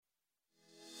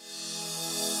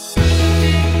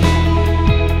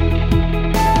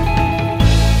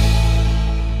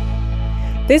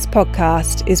This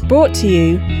podcast is brought to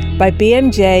you by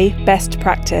BMJ Best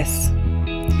Practice.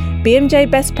 BMJ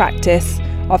Best Practice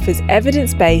offers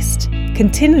evidence-based,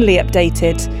 continually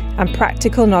updated and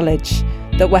practical knowledge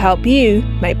that will help you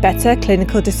make better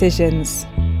clinical decisions.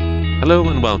 Hello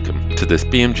and welcome to this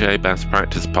BMJ Best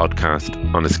Practice podcast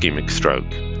on ischemic stroke.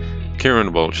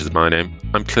 Kieran Walsh is my name.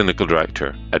 I'm Clinical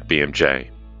Director at BMJ.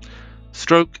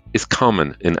 Stroke is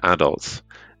common in adults.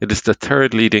 It is the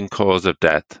third leading cause of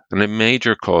death and a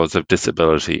major cause of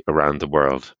disability around the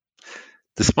world.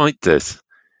 Despite this,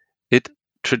 it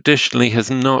traditionally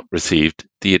has not received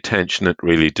the attention it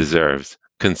really deserves,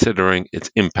 considering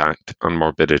its impact on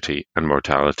morbidity and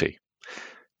mortality.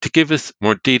 To give us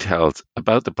more details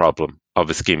about the problem of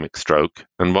ischemic stroke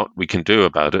and what we can do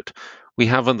about it, we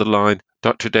have on the line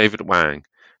Dr. David Wang,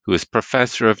 who is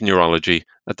Professor of Neurology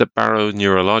at the Barrow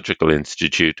Neurological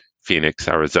Institute, Phoenix,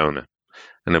 Arizona.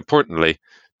 And importantly,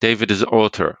 David is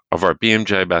author of our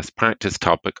BMJ Best Practice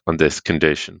topic on this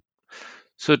condition.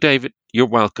 So David, you're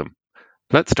welcome.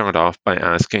 Let's start off by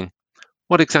asking,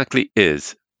 what exactly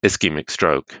is ischemic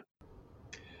stroke?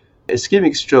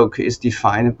 Ischemic stroke is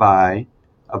defined by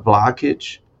a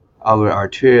blockage of an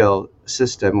arterial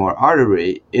system or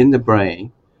artery in the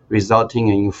brain, resulting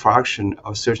in infarction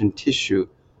of certain tissue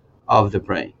of the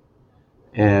brain.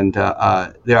 And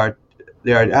there are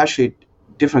actually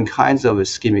different kinds of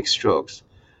ischemic strokes.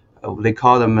 They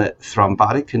call them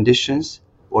thrombotic conditions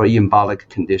or embolic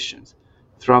conditions.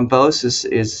 Thrombosis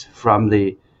is from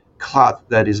the clot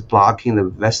that is blocking the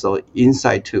vessel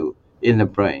inside in the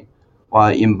brain,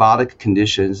 while embolic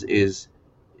conditions is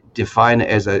defined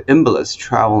as an embolus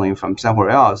traveling from somewhere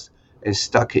else and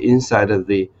stuck inside of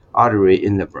the artery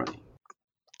in the brain.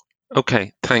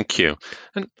 Okay, thank you.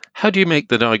 And how do you make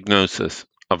the diagnosis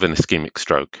of an ischemic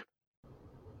stroke?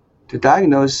 To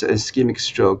diagnose ischemic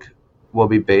stroke will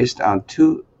be based on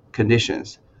two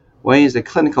conditions. One is the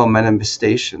clinical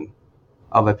manifestation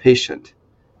of a patient.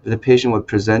 The patient would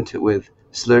present with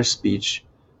slurred speech,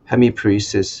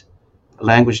 hemiparesis,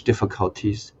 language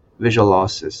difficulties, visual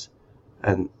losses,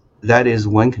 and that is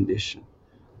one condition.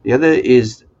 The other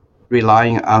is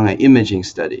relying on an imaging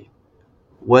study.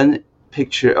 One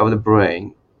picture of the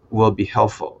brain will be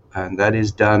helpful, and that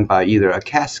is done by either a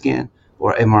CAT scan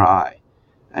or MRI.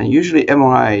 And usually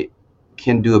MRI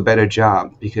can do a better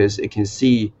job because it can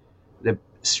see the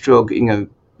stroke in a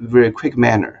very quick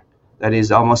manner, that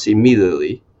is almost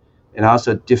immediately, and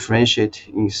also differentiate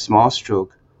in small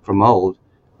stroke from old,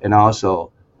 and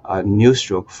also a new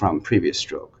stroke from previous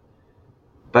stroke.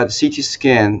 But CT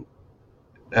scan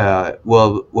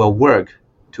will work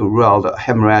to rule out a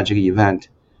hemorrhagic event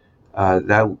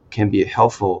that can be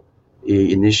helpful in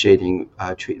initiating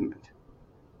treatment.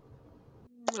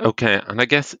 Okay, and I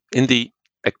guess in the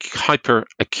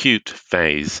hyperacute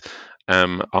phase,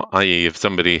 i.e. if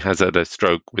somebody has had a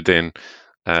stroke within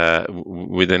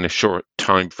a short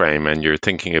time frame and you're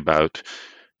thinking about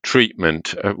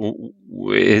treatment,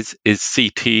 is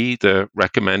CT the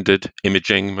recommended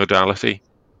imaging modality?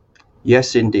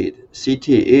 Yes, indeed. CT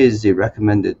is the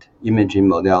recommended imaging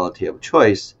modality of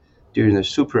choice during the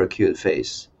superacute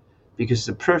phase because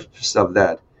the purpose of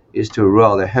that is to rule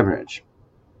out the hemorrhage.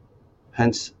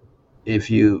 Hence,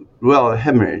 if you rule out a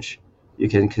hemorrhage, you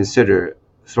can consider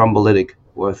thrombolytic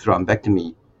or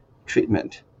thrombectomy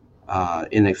treatment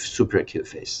in a superacute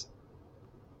phase.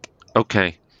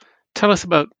 Okay. Tell us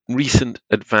about recent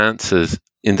advances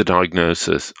in the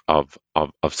diagnosis of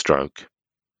stroke.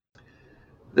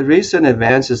 The recent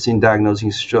advances in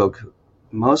diagnosing stroke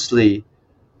mostly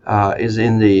is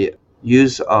in the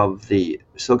use of the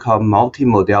so-called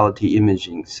multimodality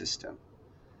imaging system.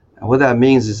 And what that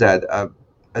means is that a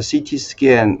CT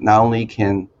scan not only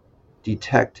can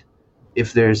detect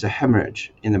if there is a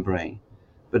hemorrhage in the brain,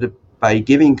 but by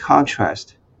giving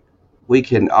contrast, we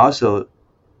can also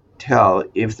tell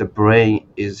if the brain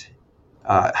is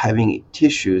having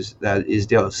tissues that is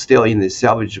still in the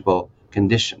salvageable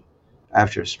condition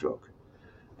after a stroke.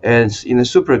 And in the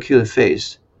superacute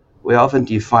phase, we often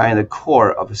define the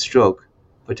core of a stroke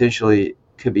potentially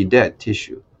could be dead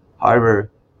tissue. However,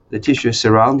 the tissue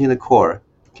surrounding the core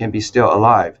can be still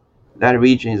alive. That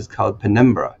region is called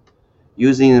penumbra.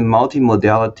 Using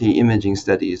multimodality imaging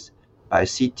studies by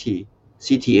CT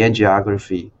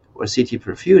angiography, or CT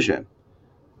perfusion,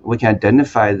 we can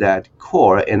identify that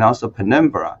core and also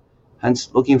penumbra, hence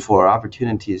looking for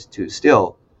opportunities to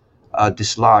still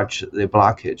dislodge the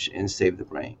blockage and save the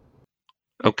brain.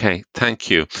 Okay, thank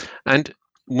you. And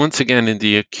once again, in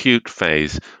the acute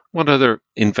phase, what other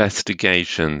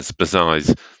investigations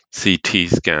besides CT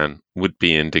scan would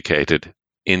be indicated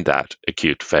in that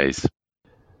acute phase?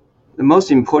 The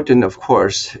most important, of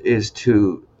course, is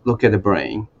to look at the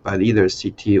brain by either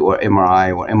CT or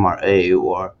MRI or MRA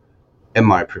or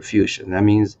MRI perfusion. That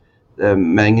means the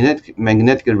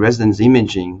magnetic resonance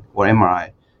imaging or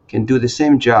MRI can do the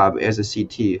same job as a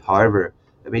CT. However,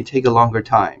 it may take a longer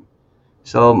time.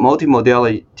 So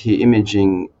multimodality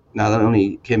imaging not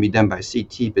only can be done by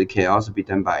CT, but it can also be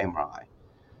done by MRI.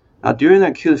 Now, during the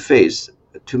acute phase,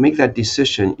 to make that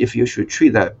decision if you should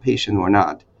treat that patient or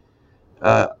not,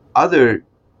 other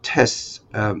tests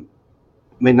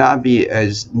may not be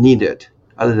as needed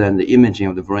other than the imaging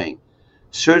of the brain.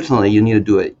 Certainly, you need to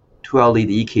do a 12-lead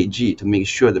EKG to make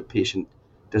sure the patient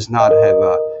does not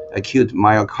have acute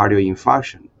myocardial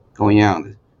infarction going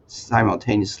on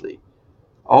simultaneously.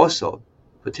 Also,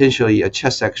 potentially a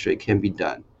chest X-ray can be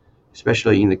done,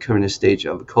 especially in the current stage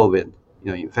of COVID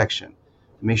infection,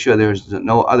 to make sure there's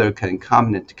no other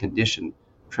concomitant condition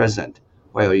present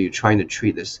while you're trying to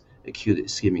treat this acute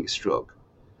ischemic stroke.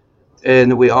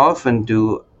 And we often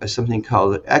do something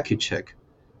called AccuCheck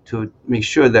to make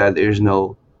sure that there's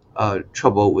no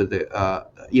trouble with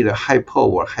either hypo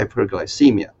or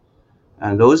hyperglycemia.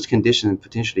 And those conditions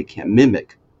potentially can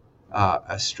mimic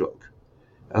a stroke.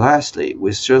 And lastly,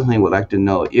 we certainly would like to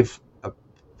know if a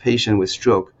patient with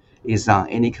stroke is on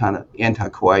any kind of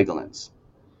anticoagulants.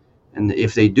 And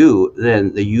if they do,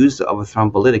 then the use of a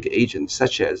thrombolytic agent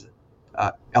such as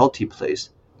alteplase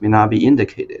may not be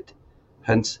indicated.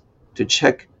 Hence, to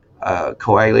check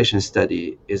coagulation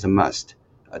study is a must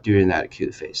during that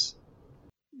acute phase.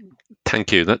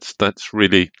 Thank you. That's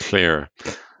really clear.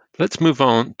 Let's move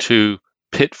on to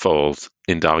pitfalls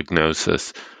in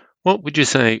diagnosis. What would you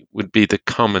say would be the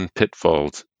common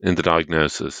pitfalls in the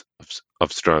diagnosis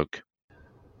of stroke?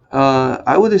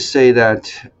 I would say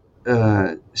that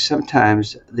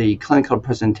sometimes the clinical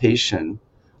presentation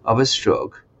of a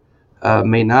stroke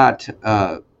may not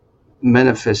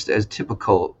manifest as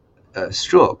typical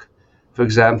stroke. For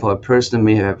example, a person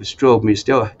may have a stroke, may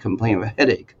still complain of a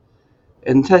headache.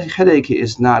 And that headache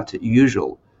is not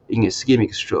usual in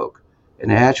ischemic stroke,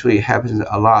 and it actually happens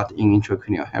a lot in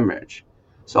intracranial hemorrhage.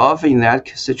 So often in that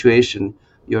situation,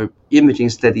 your imaging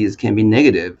studies can be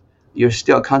negative. You're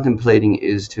still contemplating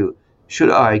should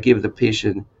I give the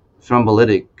patient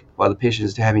thrombolytic while the patient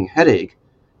is having headache,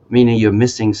 meaning you're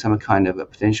missing some kind of a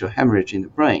potential hemorrhage in the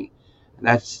brain. And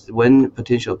that's one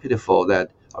potential pitfall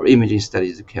that our imaging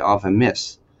studies can often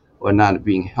miss or not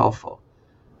being helpful.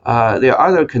 There are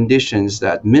other conditions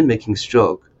that mimicking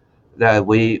stroke that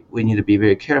we need to be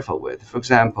very careful with. For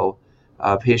example,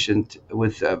 a patient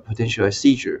with a potential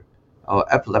seizure or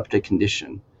epileptic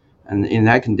condition, and in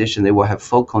that condition they will have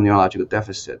focal neurological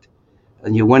deficit,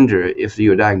 and you wonder if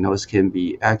your diagnosis can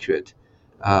be accurate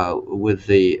with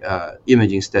the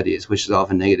imaging studies, which is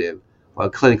often negative, while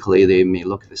clinically they may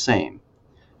look the same.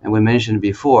 And we mentioned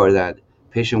before that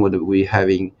patient would be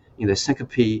having either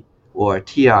syncope or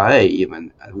TIA,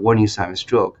 even a warning sign of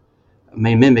stroke,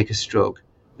 may mimic a stroke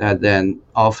that then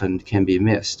often can be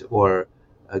missed or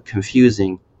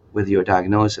confusing with your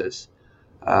diagnosis.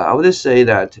 I would just say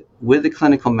that with the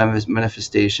clinical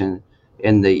manifestation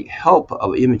and the help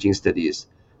of imaging studies,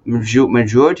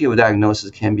 majority of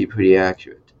diagnoses can be pretty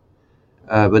accurate.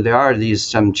 But there are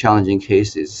some challenging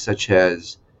cases, such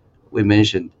as we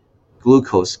mentioned,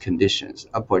 glucose conditions,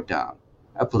 up or down,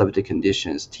 epileptic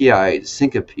conditions, TIAs,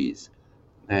 syncopes,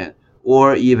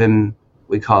 or even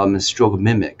we call them stroke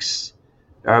mimics.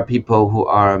 There are people who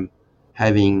are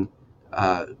having,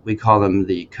 we call them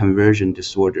the conversion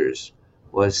disorders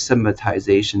or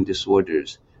symptomatization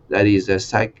disorders. That is a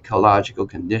psychological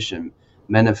condition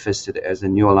manifested as a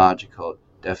neurological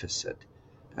deficit.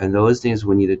 And those things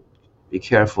we need to be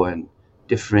careful and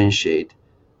differentiate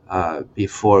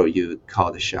before you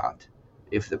call the shot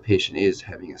if the patient is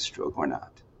having a stroke or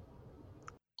not.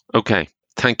 Okay,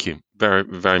 thank you very,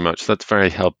 very much. That's very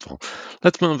helpful.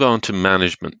 Let's move on to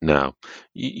management now.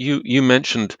 You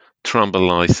mentioned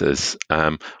thrombolysis.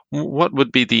 What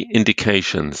would be the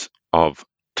indications of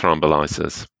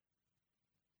thrombolysis?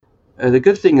 The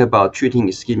good thing about treating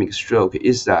ischemic stroke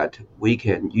is that we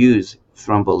can use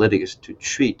thrombolytics to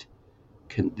treat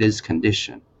this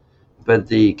condition. But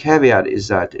the caveat is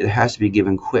that it has to be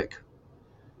given quick.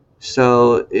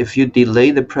 So if you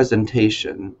delay the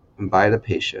presentation by the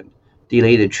patient,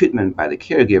 delay the treatment by the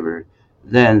caregiver,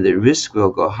 then the risk will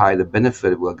go high, the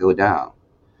benefit will go down.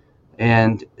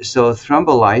 And so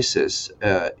thrombolysis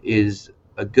is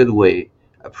a good way,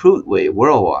 approved way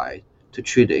worldwide to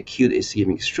treat acute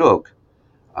ischemic stroke.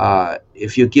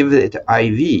 If you give it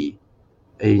IV,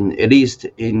 at least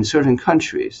in certain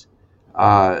countries,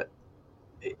 it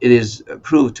is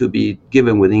approved to be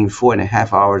given within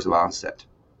 4.5 hours of onset.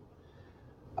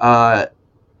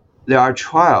 There are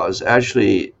trials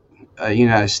actually in the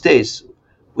United States,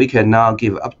 we can now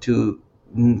give up to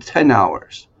 10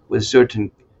 hours with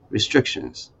certain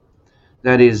restrictions.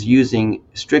 That is using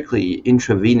strictly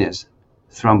intravenous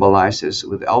thrombolysis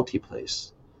with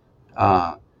alteplase.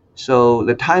 So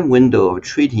the time window of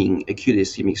treating acute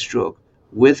ischemic stroke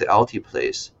with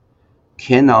alteplase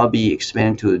can now be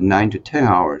expanded to 9 to 10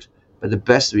 hours, but the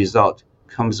best result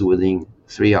comes within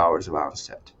 3 hours of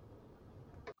onset.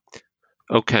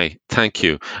 Okay, thank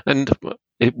you. And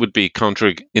it would be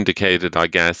contraindicated, I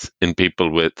guess, in people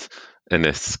with an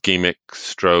ischemic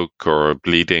stroke or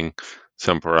bleeding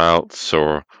somewhere else,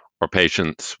 or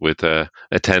patients with a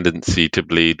tendency to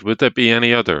bleed. Would there be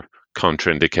any other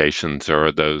contraindications, or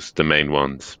are those the main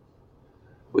ones?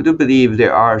 We do believe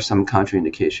there are some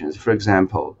contraindications. For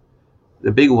example,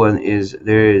 the big one is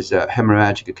there is a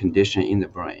hemorrhagic condition in the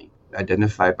brain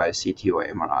identified by CT or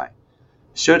MRI.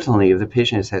 Certainly, if the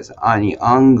patient has any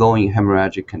ongoing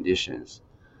hemorrhagic conditions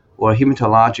or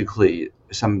hematologically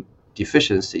some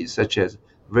deficiencies such as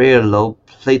very low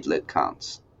platelet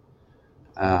counts,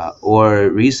 or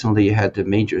recently had a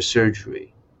major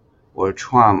surgery or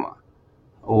trauma,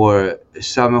 or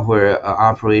somewhere an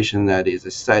operation that is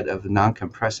a site of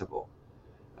non-compressible,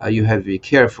 you have to be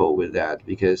careful with that,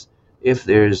 because if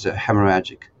there's a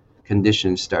hemorrhagic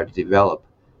condition start to develop,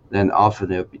 then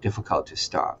often it'll be difficult to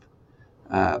stop.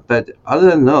 But other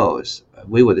than those,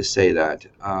 we would say that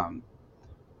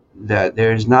that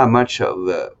there is not much of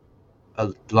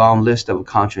a long list of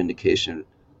contraindication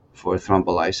for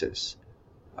thrombolysis.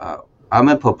 I'm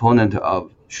a proponent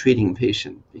of treating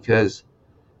patients because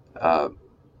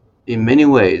in many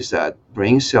ways that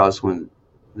brain cells, when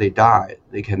they die,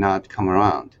 they cannot come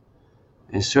around.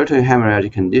 And certain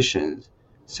hemorrhagic conditions,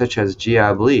 such as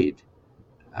GI bleed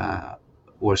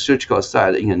or surgical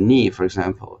site in a knee, for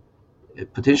example,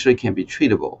 it potentially can be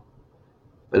treatable.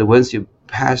 But once you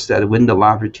pass that window of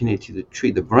opportunity to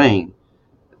treat the brain,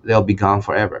 they'll be gone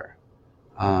forever.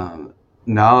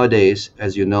 Nowadays,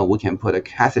 as you know, we can put a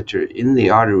catheter in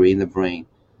the artery in the brain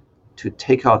to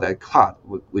take out that clot.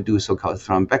 We do so-called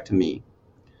thrombectomy.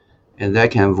 And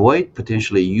that can avoid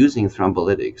potentially using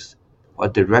thrombolytics or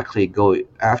directly go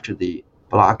after the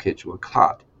blockage or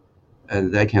clot.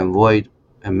 And that can avoid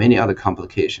many other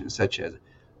complications, such as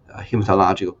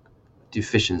hematological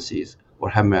deficiencies or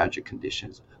hemorrhagic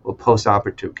conditions or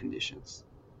postoperative conditions.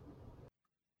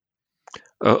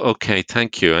 Okay,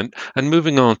 thank you. And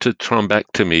moving on to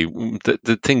thrombectomy,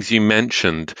 the things you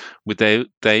mentioned, would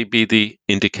they be the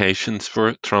indications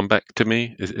for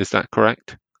thrombectomy? Is that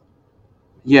correct?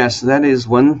 Yes, that is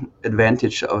one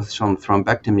advantage of some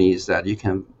thrombectomy, is that you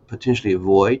can potentially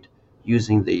avoid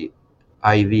using the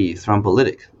IV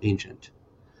thrombolytic agent.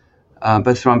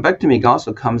 But thrombectomy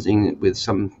also comes in with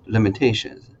some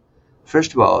limitations.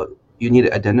 First of all, you need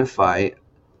to identify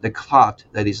the clot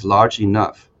that is large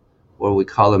enough, or we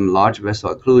call them large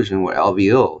vessel occlusion or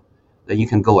LVO, that you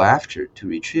can go after to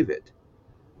retrieve it.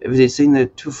 If it's in the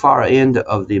too far end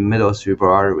of the middle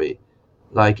cerebral artery,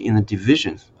 like in the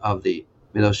division of the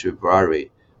middle cerebral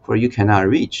artery, where you cannot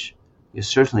reach, you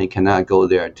certainly cannot go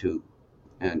there to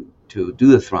do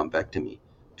the thrombectomy,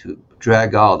 to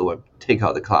drag out or take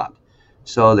out the clot.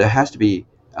 So there has to be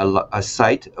a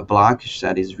site, a blockage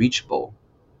that is reachable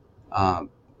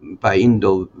by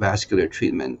endovascular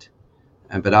treatment.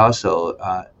 But also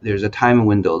there's a time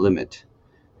window limit,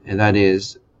 and that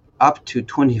is up to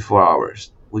 24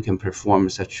 hours we can perform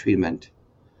such treatment.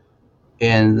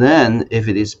 And then if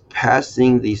it is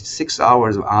passing the 6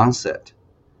 hours of onset,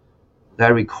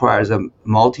 that requires a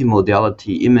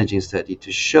multimodality imaging study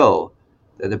to show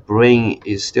that the brain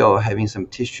is still having some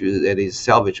tissue that is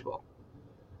salvageable.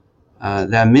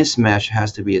 That mismatch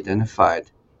has to be identified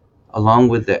along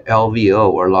with the LVO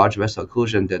or large vessel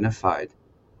occlusion identified.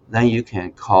 Then you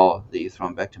can call the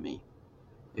thrombectomy.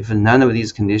 If none of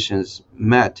these conditions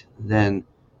met, then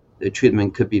the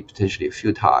treatment could be potentially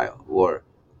futile or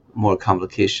more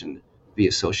complication be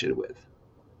associated with.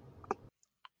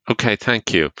 Okay,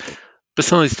 thank you.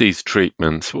 Besides these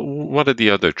treatments, what are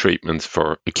the other treatments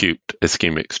for acute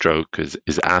ischemic stroke?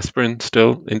 Is aspirin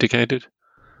still indicated?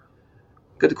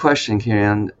 Good question,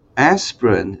 Kieran.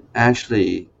 Aspirin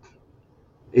actually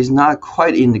is not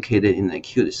quite indicated in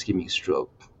acute ischemic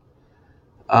stroke.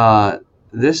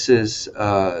 This is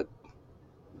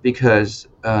because,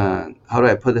 how do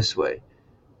I put this way?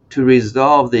 To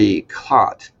resolve the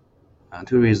clot,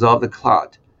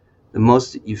 the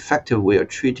most effective way of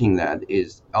treating that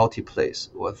is alteplase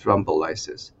or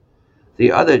thrombolysis.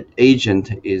 The other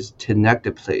agent is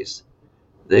tenecteplase,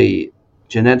 the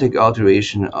genetic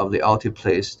alteration of the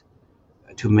alteplase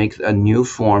to make a new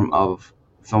form of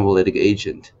thrombolytic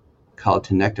agent called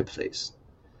tenecteplase.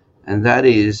 And that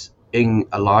is in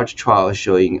a large trial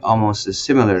showing almost a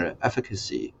similar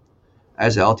efficacy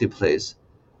as alteplase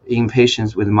in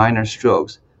patients with minor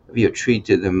strokes if you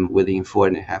treated them within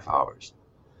 4.5 hours.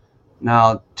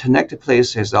 Now,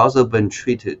 tenecteplase has also been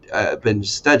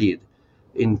studied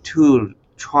in 2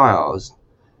 trials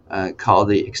called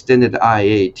the Extended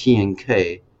IA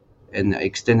TNK and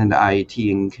Extended IA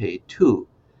TNK2.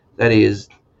 That is,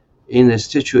 in the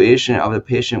situation of the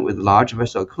patient with large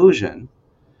vessel occlusion,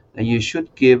 then you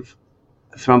should give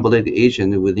thrombolytic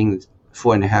agent within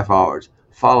 4.5 hours,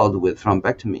 followed with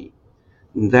thrombectomy.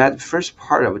 That first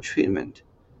part of treatment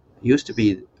used to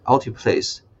be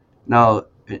alteplase. Now,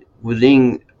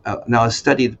 now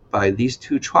studied by these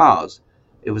 2 trials,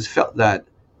 it was felt that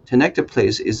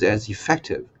tenecteplase is as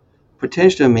effective,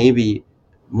 potentially maybe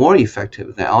more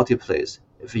effective than alteplase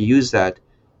if you use that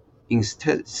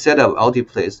instead of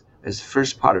alteplase as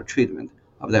first part of treatment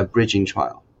of that bridging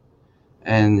trial.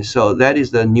 And so that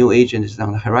is the new agent is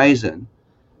on the horizon.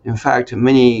 In fact,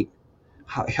 many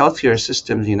healthcare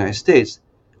systems in the United States,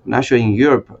 I'm not sure in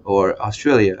Europe or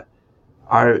Australia,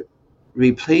 are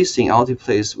replacing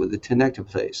alteplase with the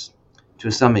tenecteplase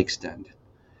to some extent.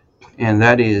 And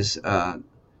that is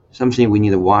something we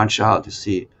need to watch out to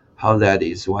see how that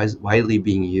is widely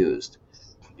being used.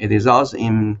 It is also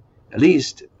in at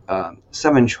least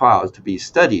 7 trials to be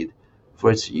studied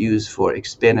for its use for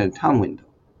expanded time window.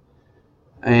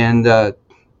 And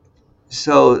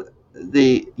so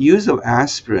the use of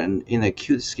aspirin in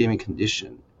acute ischemic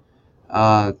condition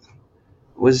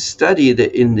was studied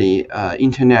in the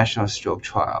international stroke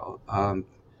trial.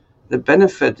 The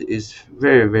benefit is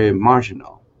very, very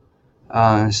marginal.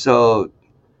 So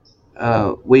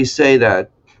we say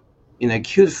that in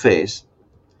acute phase,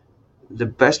 the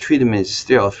best treatment is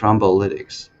still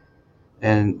thrombolytics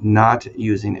and not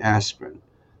using aspirin.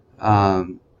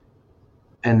 And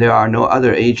there are no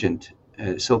other agent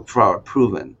so far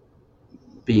proven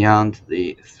beyond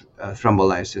the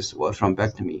thrombolysis or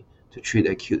thrombectomy to treat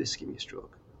acute ischemic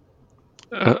stroke.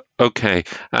 Okay,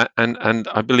 and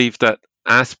I believe that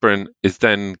aspirin is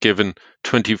then given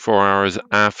 24 hours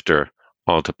after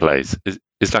alteplase.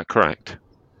 Is that correct?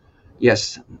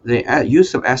 Yes, the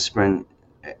use of aspirin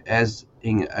as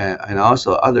in and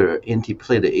also other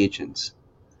antiplatelet agents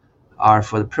are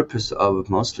for the purpose of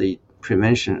mostly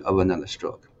prevention of another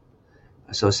stroke,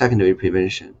 so secondary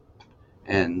prevention,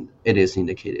 and it is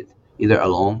indicated either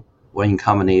alone or in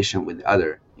combination with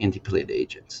other antiplatelet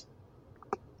agents.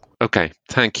 Okay,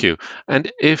 thank you.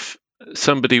 And if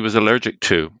somebody was allergic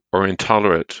to or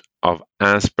intolerant of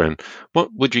aspirin,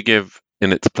 what would you give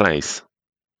in its place?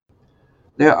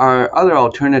 There are other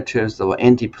alternatives of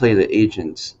antiplatelet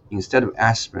agents instead of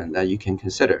aspirin that you can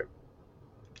consider.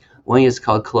 One is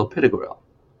called clopidogrel.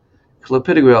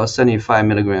 Clopidogrel 75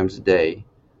 milligrams a day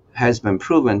has been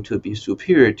proven to be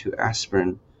superior to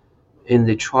aspirin in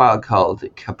the trial called the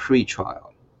CAPRI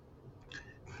trial.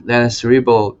 That is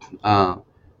cerebral, that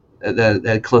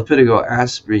clopidogrel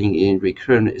aspirin in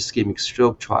recurrent ischemic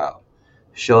stroke trial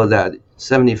showed that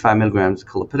 75 milligrams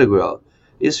clopidogrel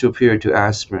is superior to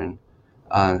aspirin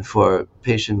for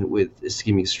patients with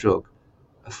ischemic stroke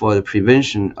for the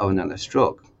prevention of another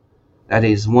stroke. That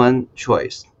is one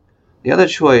choice. The other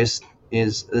choice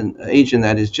is an agent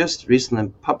that is just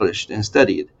recently published and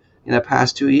studied in the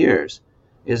past 2 years.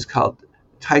 It's called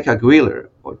ticagrelor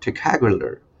or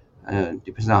ticagrelor,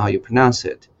 depends on how you pronounce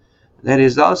it. That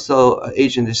is also an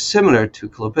agent that's similar to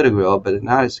clopidogrel, but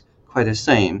not as quite the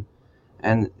same.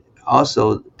 And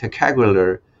also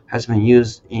ticagrelor has been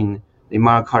used in the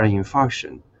myocardial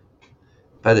infarction.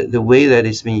 But the way that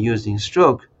it's being used in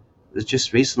stroke is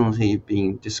just recently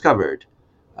being discovered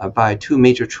by 2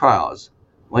 major trials.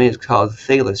 One is called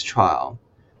Thales trial.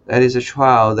 That is a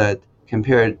trial that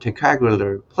compared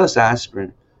ticagrelor plus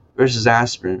aspirin versus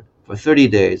aspirin for 30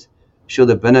 days, showed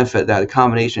the benefit that the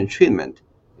combination treatment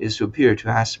is superior to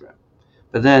aspirin.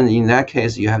 But then in that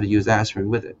case, you have to use aspirin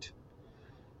with it.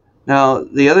 Now,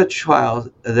 the other trial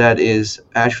that is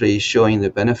actually showing the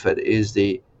benefit is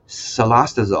the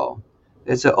cilostazol.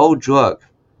 It's an old drug,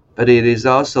 but it is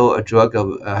also a drug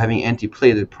of having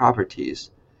antiplatelet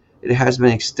properties. It has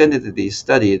been extensively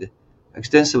studied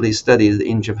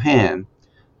in Japan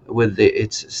with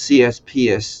its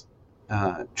CSPS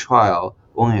trial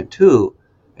 1 and 2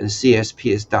 and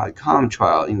CSPS.com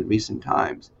trial in recent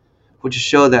times, which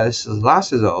show that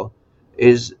cilostazol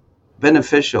is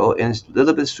beneficial and a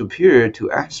little bit superior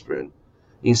to aspirin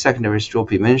in secondary stroke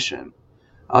prevention.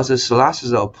 Also,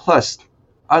 cilostazol plus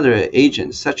other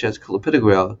agents such as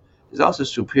clopidogrel is also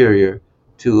superior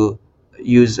to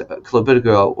use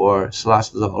clopidogrel or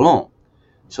cilostazol alone.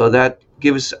 So that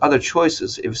gives other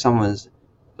choices if someone's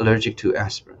allergic to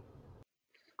aspirin.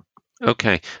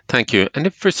 Okay, thank you. And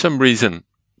if for some reason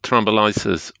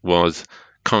thrombolysis was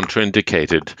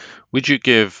contraindicated, would you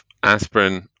give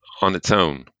aspirin on its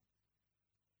own?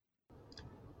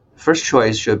 First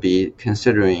choice should be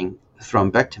considering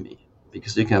thrombectomy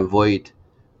because you can avoid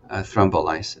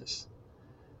thrombolysis.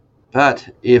 But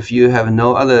if you have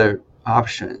no other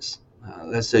options,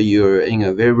 let's say you're in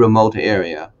a very remote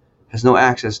area, has no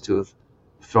access to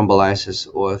thrombolysis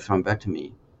or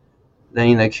thrombectomy, then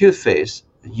in the acute phase,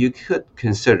 you could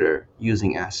consider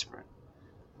using aspirin.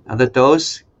 Now, the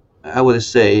dose, I would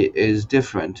say, is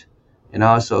different and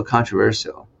also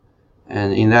controversial.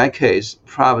 And in that case,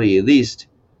 probably at least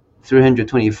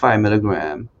 325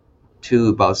 milligram to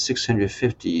about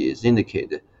 650 is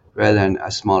indicated rather than a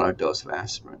smaller dose of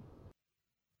aspirin.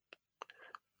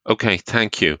 Okay,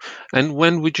 thank you. And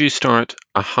when would you start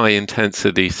a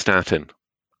high-intensity statin?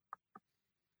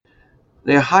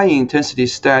 The high-intensity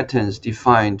statins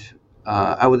defined,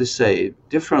 I would say,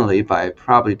 differently by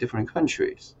probably different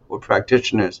countries or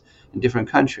practitioners in different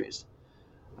countries.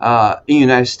 In the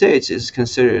United States, it's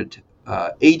considered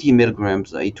 80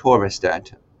 milligrams of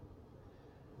atorvastatin.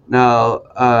 Now,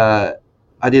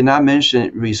 I did not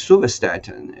mention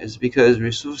rosuvastatin. It's because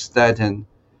rosuvastatin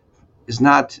is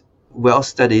not well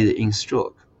studied in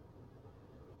stroke.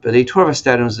 But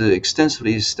atorvastatin is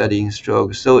extensively studied in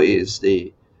stroke. So is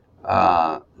the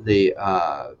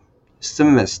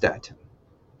simvastatin.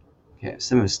 Okay,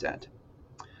 simvastatin.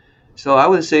 So I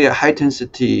would say a high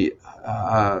intensity,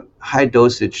 high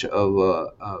dosage of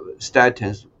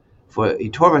statins for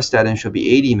atorvastatin should be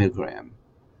 80 milligram.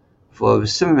 For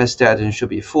simvastatin should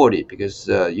be 40 because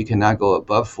you cannot go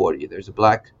above 40. There's a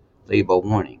black label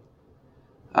warning.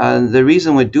 And the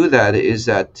reason we do that is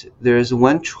that there is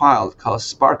one trial called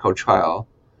Sparkle trial,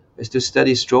 is to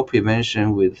study stroke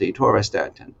prevention with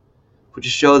atorvastatin, which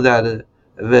showed that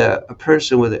a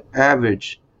person with an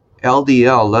average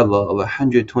LDL level of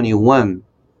 121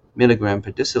 milligram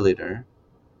per deciliter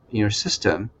in your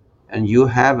system, and you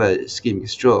have a ischemic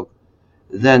stroke,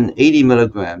 then 80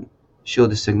 milligram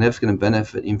showed a significant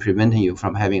benefit in preventing you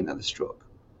from having another stroke.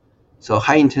 So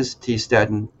high intensity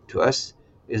statin to us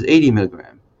is 80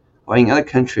 milligram, while in other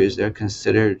countries they're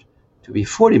considered to be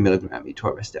 40 milligram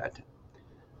atorvastatin.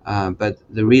 But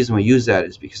the reason we use that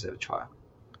is because of the trial.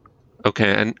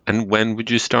 Okay, and when would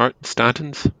you start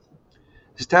statins?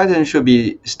 Statin should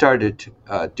be started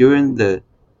during the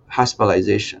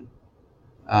hospitalization.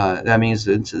 That means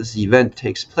this event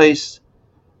takes place.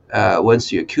 Once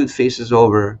the acute phase is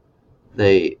over,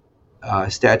 the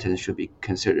statin should be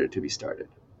considered to be started.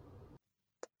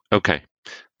 Okay,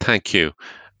 thank you.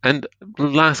 And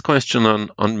last question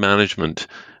on management,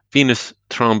 venous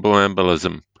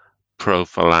thromboembolism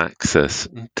prophylaxis.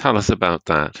 Tell us about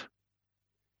that.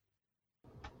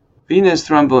 Venous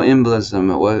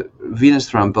thromboembolism or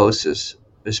venous thrombosis,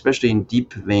 especially in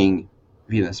deep vein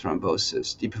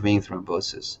thrombosis,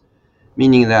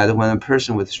 meaning that when a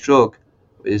person with stroke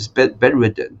is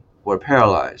bedridden or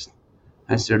paralyzed,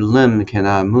 hence their limb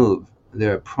cannot move,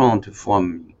 they're prone to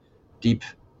form deep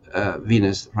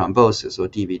venous thrombosis or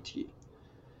DVT.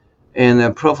 And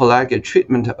the prophylactic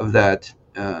treatment of that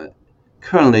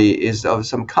currently is of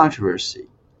some controversy.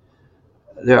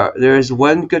 There is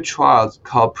one good trial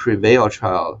called Prevail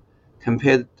trial,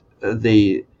 compared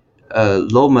the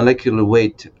low molecular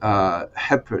weight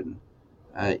heparin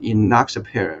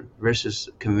enoxaparin versus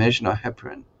conventional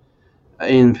heparin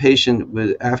in patient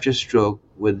with after stroke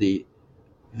with the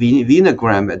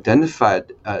venogram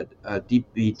identified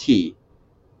DVT,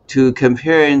 to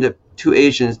comparing the two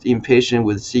agents in patient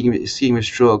with ischemic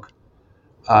stroke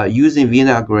using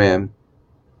venogram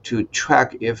to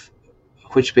track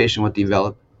which patient would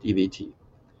develop DVT.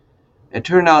 It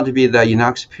turned out to be that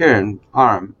enoxaparin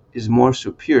arm is more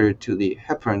superior to the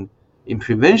heparin in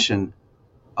prevention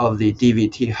of the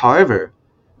DVT. However,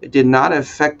 it did not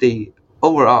affect the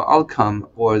overall outcome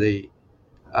or the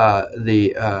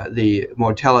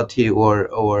mortality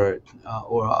or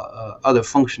other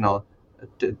functional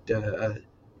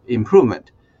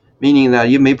improvement, meaning that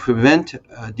you may prevent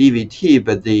DVT,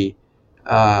 but the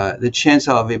chance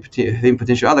of having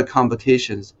potential other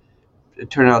complications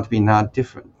turn out to be not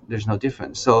different. There's no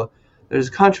difference. So there's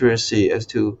controversy as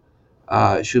to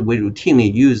should we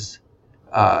routinely use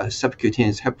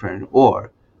subcutaneous heparin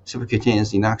or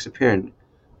subcutaneous enoxaparin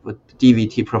with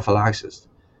DVT prophylaxis.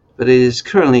 But it is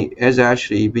currently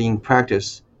actually being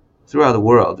practiced throughout the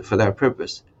world for that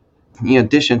purpose, in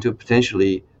addition to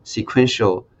potentially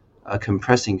sequential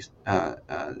compressing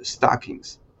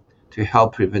stockings to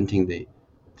help preventing the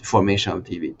formation of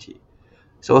DVT.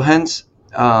 So hence,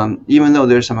 even though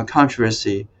there's some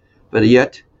controversy, but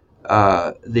yet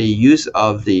the use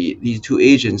of these two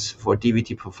agents for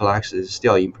DVT prophylaxis is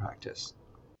still in practice.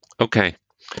 Okay.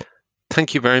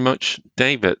 Thank you very much,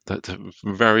 David. That's a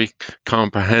very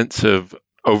comprehensive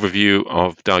overview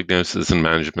of diagnosis and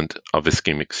management of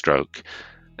ischemic stroke.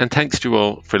 And thanks to you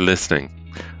all for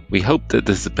listening. We hope that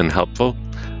this has been helpful,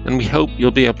 and we hope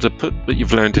you'll be able to put what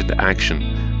you've learned into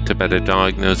action to better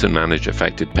diagnose and manage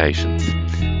affected patients.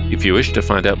 If you wish to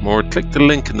find out more, click the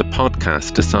link in the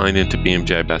podcast to sign into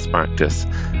BMJ Best Practice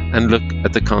and look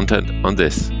at the content on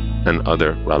this and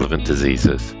other relevant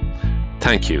diseases.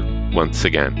 Thank you once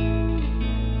again.